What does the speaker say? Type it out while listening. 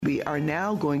we are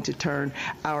now going to turn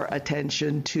our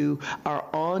attention to our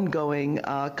ongoing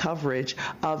coverage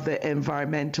of the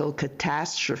environmental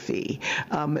catastrophe.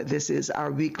 This is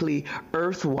our weekly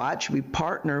Earth Watch. We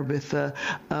partner with the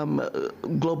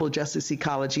Global Justice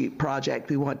Ecology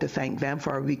Project. We want to thank them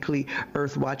for our weekly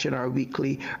Earth Watch and our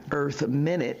weekly Earth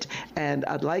Minute. And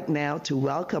I'd like now to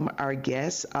welcome our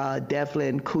guest.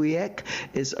 Devlin Kuyek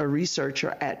is a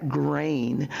researcher at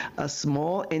GRAIN, a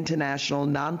small international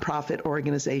nonprofit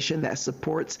organization that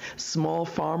supports small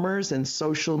farmers and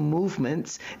social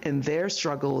movements in their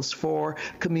struggles for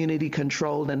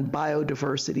community-controlled and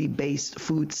biodiversity-based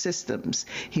food systems.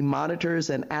 He monitors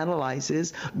and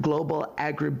analyzes global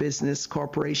agribusiness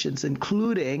corporations,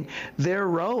 including their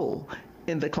role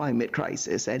in the climate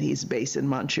crisis, and he's based in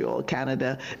Montreal,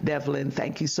 Canada. Devlin,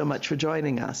 thank you so much for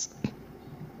joining us.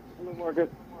 Hello,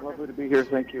 Margaret. Lovely to be here.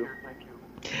 Thank you.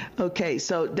 Okay,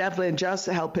 so Devlin, just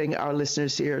helping our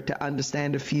listeners here to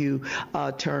understand a few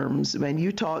terms. When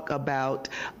you talk about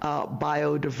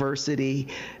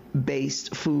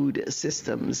biodiversity-based food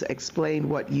systems, explain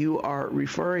what you are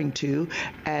referring to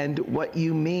and what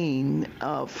you mean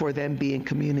for them being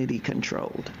community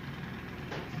controlled.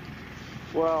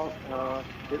 Well,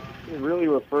 it really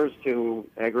refers to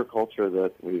agriculture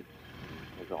that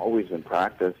has always been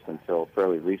practiced until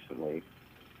fairly recently.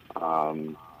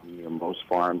 Most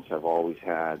farms have always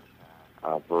had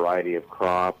a variety of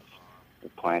crops.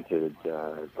 They've planted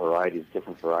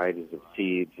different varieties of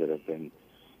seeds that have been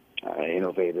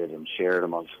innovated and shared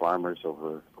amongst farmers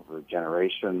over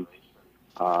generations.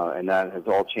 And that has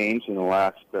all changed in the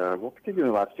last, particularly in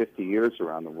the last 50 years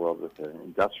around the world with the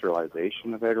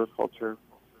industrialization of agriculture,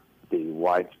 the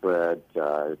widespread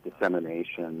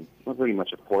dissemination, well, pretty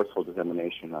much a forceful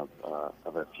dissemination of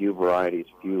a few varieties,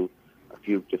 a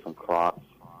few different crops,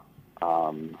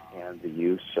 and the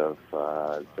use of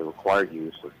the required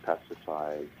use of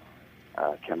pesticides,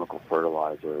 chemical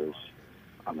fertilizers,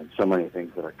 and so many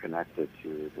things that are connected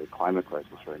to the climate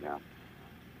crisis right now.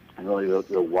 And really,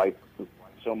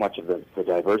 so much of the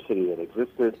diversity that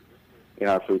existed in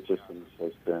our food systems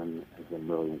has been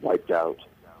really wiped out,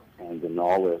 and the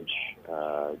knowledge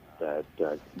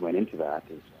that went into that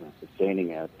is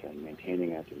sustaining it and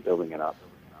maintaining it and building it up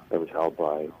that was held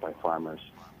by farmers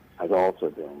has also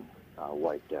been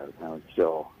wiped out. Now it's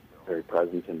still very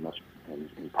present in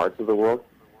parts of the world.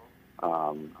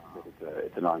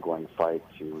 It's an ongoing fight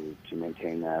to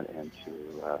maintain that and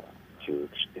to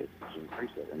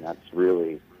increase it, and that's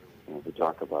really, if we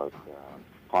talk about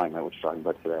climate, which we're talking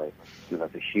about today,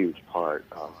 that's a huge part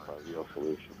of real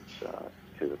solutions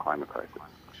to the climate crisis.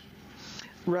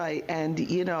 Right, and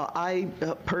I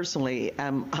personally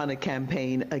am on a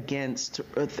campaign against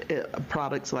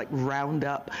products like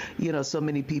Roundup. So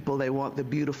many people, they want the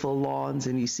beautiful lawns,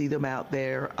 and you see them out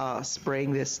there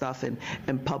spraying this stuff in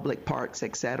public parks,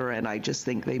 etc. And I just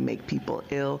think they make people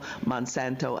ill.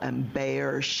 Monsanto and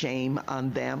Bayer, shame on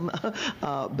them,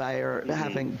 Bayer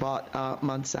having bought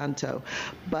Monsanto.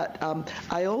 But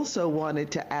I also wanted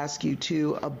to ask you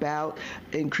too about,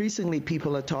 increasingly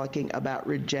people are talking about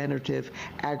regenerative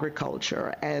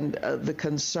agriculture and the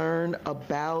concern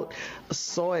about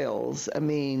soils. I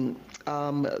mean,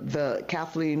 the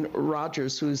Kathleen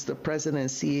Rogers, who's the president and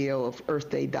CEO of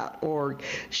EarthDay.org,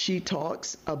 she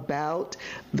talks about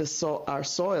our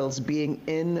soils being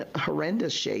in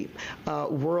horrendous shape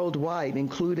worldwide,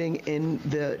 including in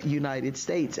the United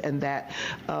States, and that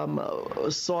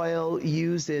soil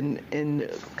used in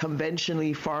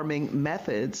conventionally farming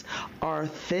methods are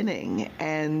thinning,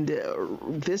 and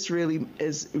this really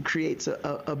creates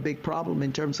a big problem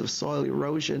in terms of soil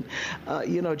erosion.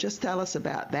 Just tell us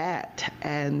about that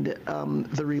and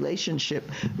the relationship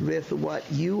with what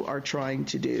you are trying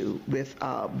to do with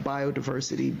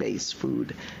biodiversity-based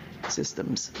food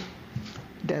systems.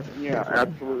 Yeah,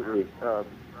 absolutely.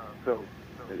 So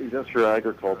industrial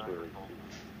agriculture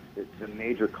is a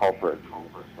major culprit in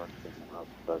the destruction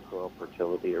of soil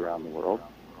fertility around the world,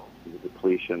 the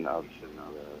depletion of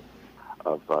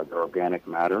the organic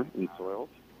matter in soils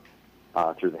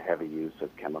through the heavy use of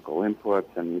chemical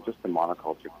inputs and just the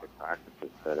monoculture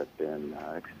practices that have been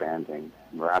expanding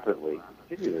rapidly,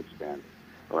 continue to expand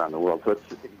around the world. So it's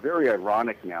very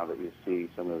ironic now that you see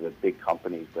some of the big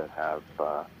companies that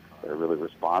are really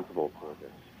responsible for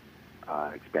this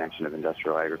expansion of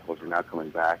industrial agriculture now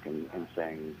coming back and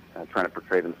saying, trying to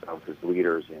portray themselves as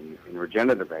leaders in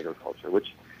regenerative agriculture,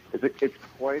 which it's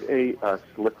quite a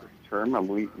slippery term.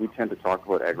 We tend to talk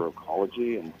about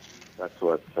agroecology, and that's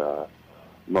what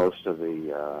most of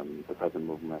the present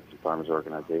movements and farmers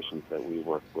organizations that we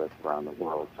work with around the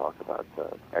world talk about,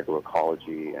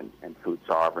 agroecology and food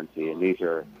sovereignty. And these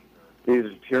are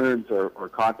these terms or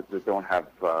concepts that don't have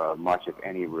much, if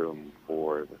any, room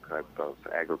for the type of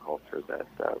agriculture that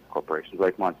corporations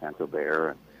like Monsanto,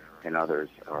 Bayer, and others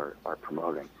are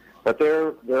promoting. But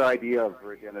their idea of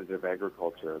regenerative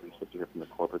agriculture, at least what you hear from the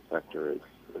corporate sector, is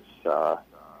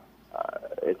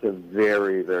it's a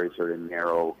very, very sort of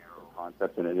narrow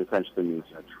concept, and it essentially means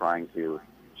trying to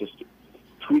just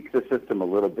tweak the system a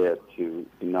little bit to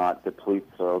not deplete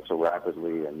soil so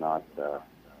rapidly and not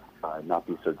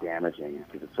be so damaging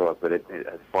to the soil. But as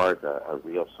far as a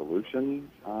real solution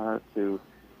to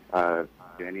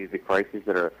any of the crises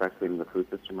that are affecting the food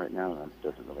system right now, it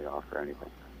doesn't really offer anything.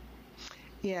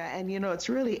 Yeah, and it's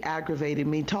really aggravating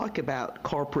me. Talk about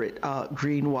corporate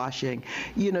greenwashing.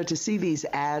 To see these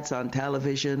ads on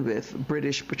television with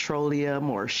British Petroleum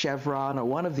or Chevron or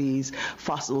one of these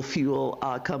fossil fuel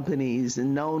companies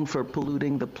known for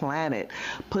polluting the planet,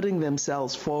 putting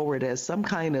themselves forward as some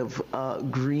kind of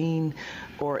green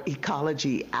or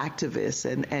ecology activists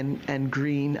and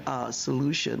green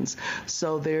solutions.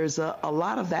 So there's a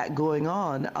lot of that going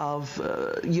on of,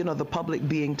 the public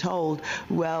being told,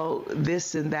 well,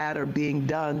 this and that are being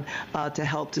done to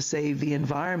help to save the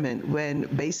environment, when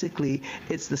basically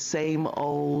it's the same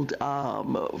old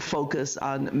focus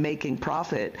on making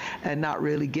profit and not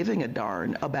really giving a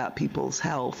darn about people's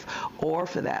health or,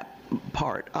 for that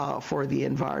part, for the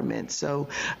environment. So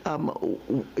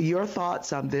your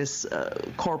thoughts on this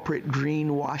corporate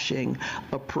greenwashing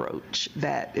approach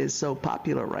that is so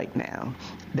popular right now,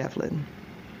 Devlin?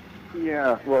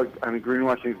 Yeah, well,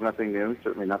 greenwashing is nothing new,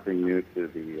 certainly nothing new to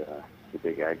the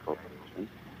big ag corporations.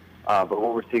 But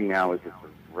what we're seeing now is this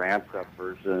ramped up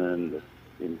version,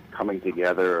 this coming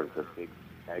together of the big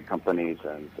ag companies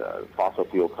and fossil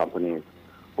fuel companies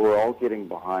who are all getting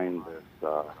behind this,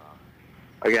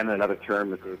 again, another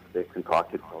term that they've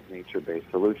concocted called nature-based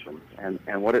solutions.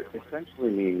 And what it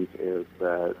essentially means is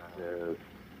that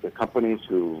the companies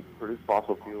who produce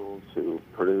fossil fuels, who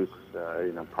produce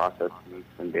processed meats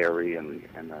and dairy, and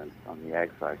on the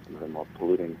ag side, some of the more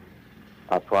polluting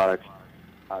products,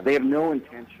 they have no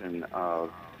intention of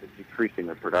decreasing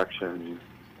their production.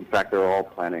 In fact, they're all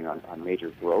planning on major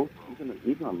growth,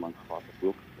 even amongst fossil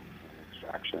fuel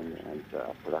extraction and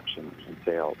production and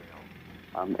sales.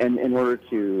 And in order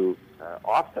to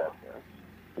offset this,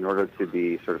 in order to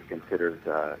be sort of considered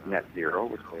net zero,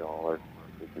 which they all are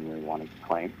really wanting to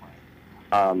claim,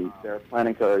 they're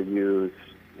planning to use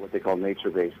what they call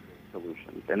nature-based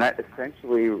solutions. And that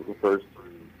essentially refers to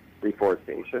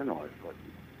reforestation, or what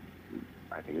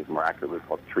I think is more accurately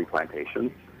called tree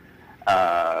plantations,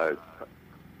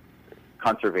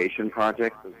 conservation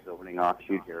projects of zoning off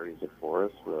huge areas of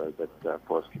forest that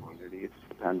forest communities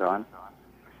depend on,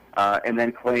 and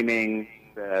then claiming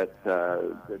that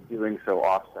doing so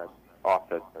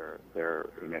offsets their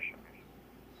emissions.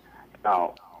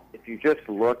 Now, if you just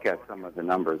look at some of the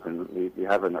numbers, and we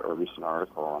have a recent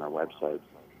article on our website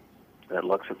that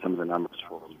looks at some of the numbers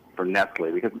for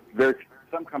Nestle, because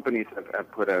some companies have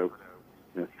put out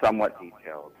somewhat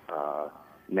detailed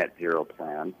net zero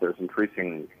plans. There's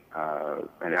increasing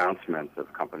announcements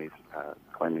of companies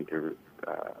claiming to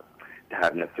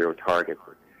have net zero targets.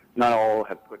 Not all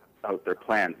have put out their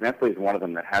plans. Nestle is one of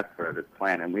them that has put out its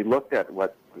plan, and we looked at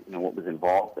what was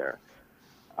involved there.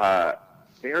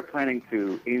 They are planning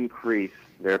to increase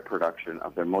their production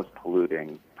of their most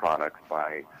polluting products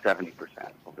by 70%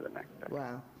 over the next decade.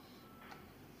 Wow.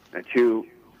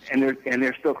 And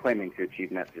they're still claiming to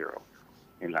achieve net zero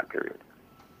in that period.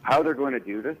 How they're going to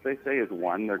do this, they say, is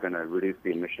one, they're going to reduce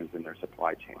the emissions in their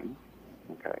supply chain.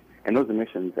 Okay, and those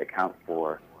emissions account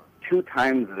for 2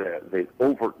 times the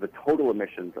total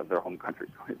emissions of their home country,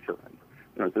 Switzerland.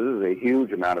 This is a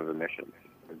huge amount of emissions,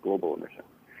 global emissions.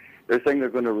 They're saying they're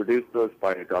going to reduce those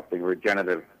by adopting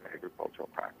regenerative agricultural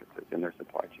practices in their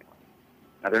supply chain.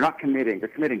 Now, they're not committing; they're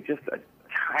committing just a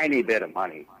tiny bit of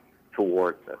money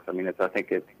towards this. I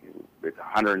think it's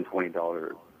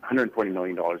 $120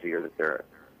 million a year that they're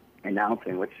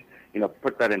announcing, which,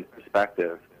 put that in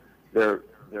perspective, their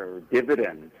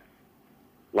dividend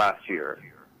last year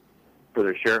for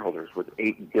their shareholders was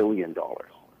 $8 billion.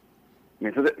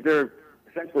 So they're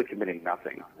essentially committing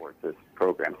nothing towards this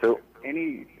program. So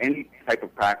any type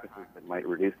of practices that might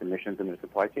reduce emissions in their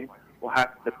supply chain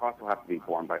the cost will have to be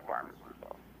borne by farmers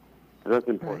themselves. So that's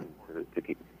important to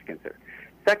consider.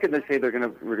 Second, they say they're going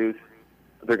to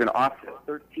offset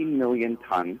 13 million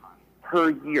tons per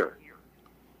year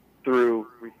through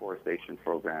reforestation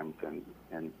programs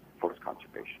and forest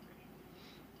conservation.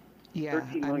 Yeah,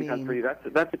 13 million tons per year.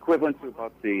 That's equivalent to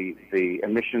about the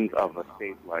emissions of a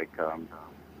state like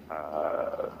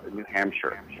New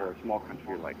Hampshire, or a small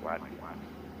country like Latvia.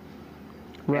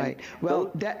 Right.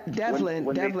 Well,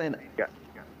 Devlin, yeah.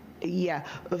 yeah,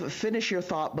 finish your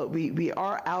thought, but we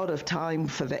are out of time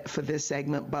for this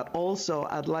segment. But also,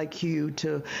 I'd like you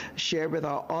to share with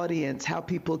our audience how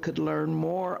people could learn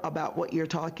more about what you're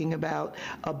talking about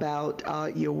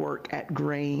your work at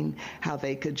Grain, how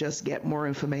they could just get more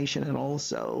information, and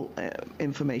also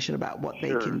information about what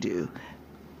they can do.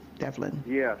 Devlin.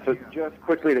 Yeah, so just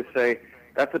quickly to say,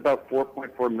 that's about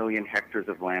 4.4 million hectares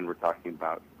of land we're talking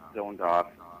about, zoned off,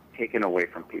 taken away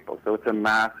from people. So it's a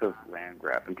massive land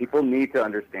grab. And people need to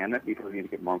understand that. People need to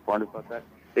get more informed about that.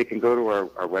 They can go to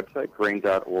our website,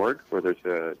 grain.org, where there's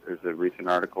a recent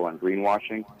article on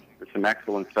greenwashing. There's some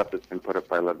excellent stuff that's been put up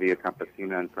by La Via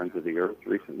Campesina and Friends of the Earth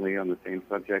recently on the same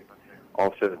subject.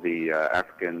 Also, the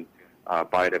African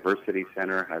Biodiversity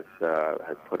Center has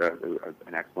put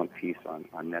an excellent piece on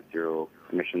net zero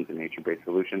emissions and nature-based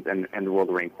solutions, and the World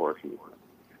Rainforest Movement.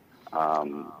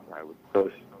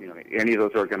 Any of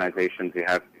those organizations, they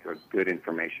have good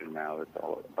information now that's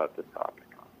all about this topic.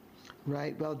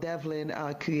 Right. Well, Devlin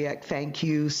Kuyak, thank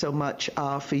you so much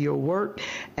for your work.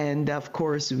 And of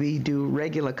course, we do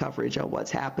regular coverage on what's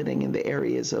happening in the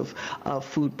areas of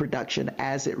food production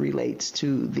as it relates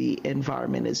to the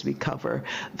environment as we cover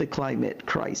the climate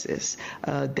crisis.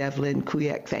 Devlin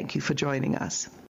Kuyak, thank you for joining us.